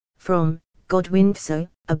from Godwinso,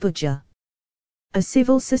 Abuja. A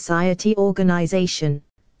civil society organization,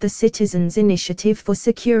 the Citizens Initiative for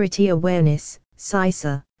Security Awareness,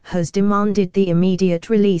 CISA, has demanded the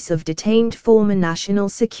immediate release of detained former National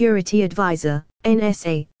Security Advisor,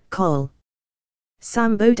 NSA, Col.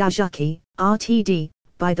 Sambo Dasuki, RTD,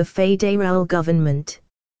 by the federal government.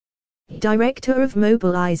 Director of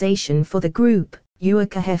Mobilization for the group,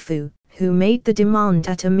 Uwakahefu, who made the demand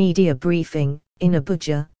at a media briefing, in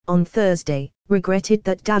Abuja, on Thursday, regretted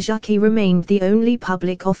that Dasuki remained the only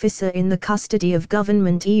public officer in the custody of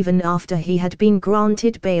government even after he had been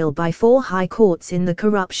granted bail by 4 high courts in the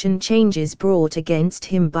corruption charges brought against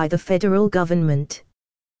him by the federal government.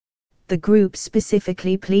 The group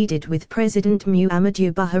specifically pleaded with President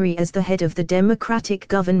Muhammadu Buhari as the head of the democratic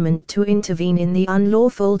government to intervene in the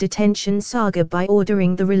unlawful detention saga by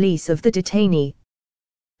ordering the release of the detainee.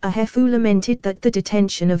 Ahefu lamented that the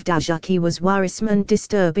detention of Dasuki was worrisome and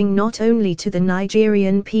disturbing not only to the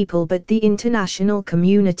Nigerian people but the international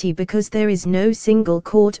community because there is no single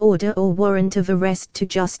court order or warrant of arrest to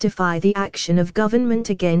justify the action of government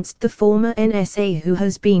against the former NSA who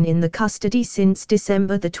has been in the custody since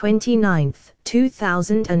December 29,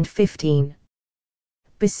 2015.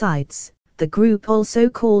 Besides, the group also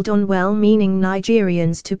called on well-meaning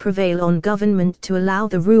Nigerians to prevail on government to allow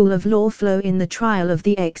the rule of law flow in the trial of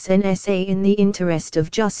the ex-NSA in the interest of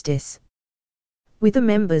justice. The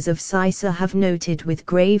members of CISA have noted with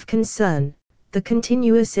grave concern, the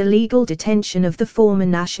continuous illegal detention of the former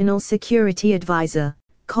National Security Advisor,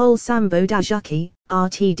 Col. Sambo Dasuki,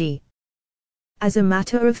 RTD. As a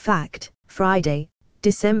matter of fact, Friday,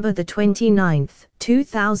 December 29,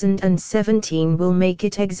 2017 will make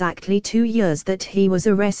it exactly 2 years that he was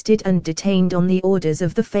arrested and detained on the orders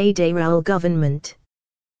of the federal government.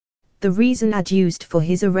 The reason adduced for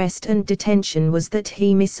his arrest and detention was that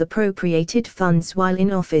he misappropriated funds while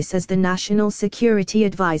in office as the National Security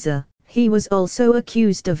Advisor. He was also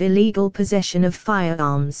accused of illegal possession of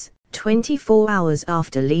firearms, 24 hours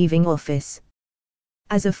after leaving office.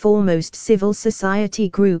 As a foremost civil society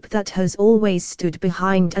group that has always stood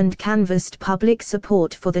behind and canvassed public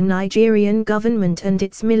support for the Nigerian government and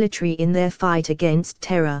its military in their fight against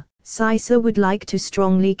terror, CISA would like to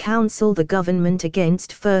strongly counsel the government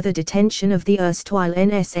against further detention of the erstwhile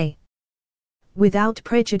NSA. Without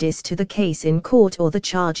prejudice to the case in court or the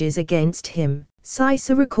charges against him,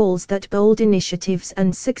 CISA recalls that bold initiatives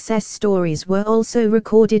and success stories were also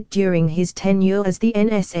recorded during his tenure as the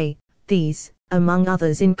NSA. These, among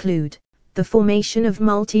others, include the formation of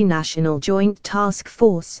Multinational Joint Task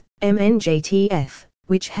Force, MNJTF,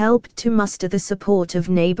 which helped to muster the support of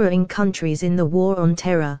neighboring countries in the war on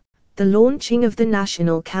terror, the launching of the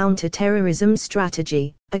National Counter-Terrorism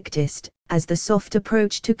Strategy, ACTIST, as the soft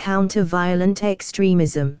approach to counter violent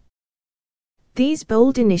extremism. These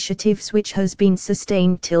bold initiatives, which has been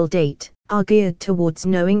sustained till date, are geared towards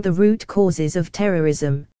knowing the root causes of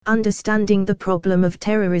terrorism, understanding the problem of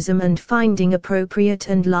terrorism and finding appropriate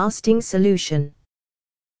and lasting solution.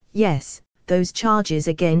 Yes, those charges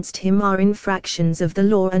against him are infractions of the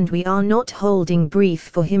law and we are not holding brief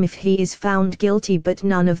for him if he is found guilty, but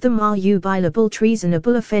none of them are ubilable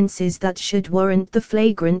treasonable offences that should warrant the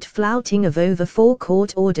flagrant flouting of over 4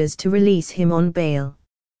 court orders to release him on bail.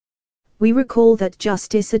 We recall that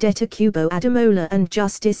Justice Adetokunbo Ademola and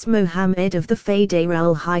Justice Mohammed of the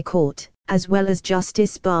Federal High Court, as well as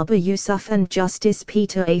Justice Baba Yusuf and Justice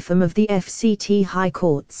Peter Afam of the FCT High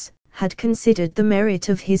Courts, had considered the merit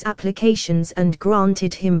of his applications and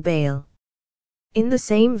granted him bail. In the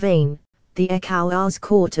same vein, the ECOWAS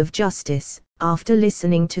Court of Justice, after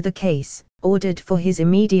listening to the case, ordered for his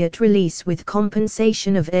immediate release with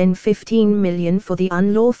compensation of N15 million for the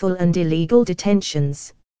unlawful and illegal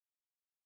detentions.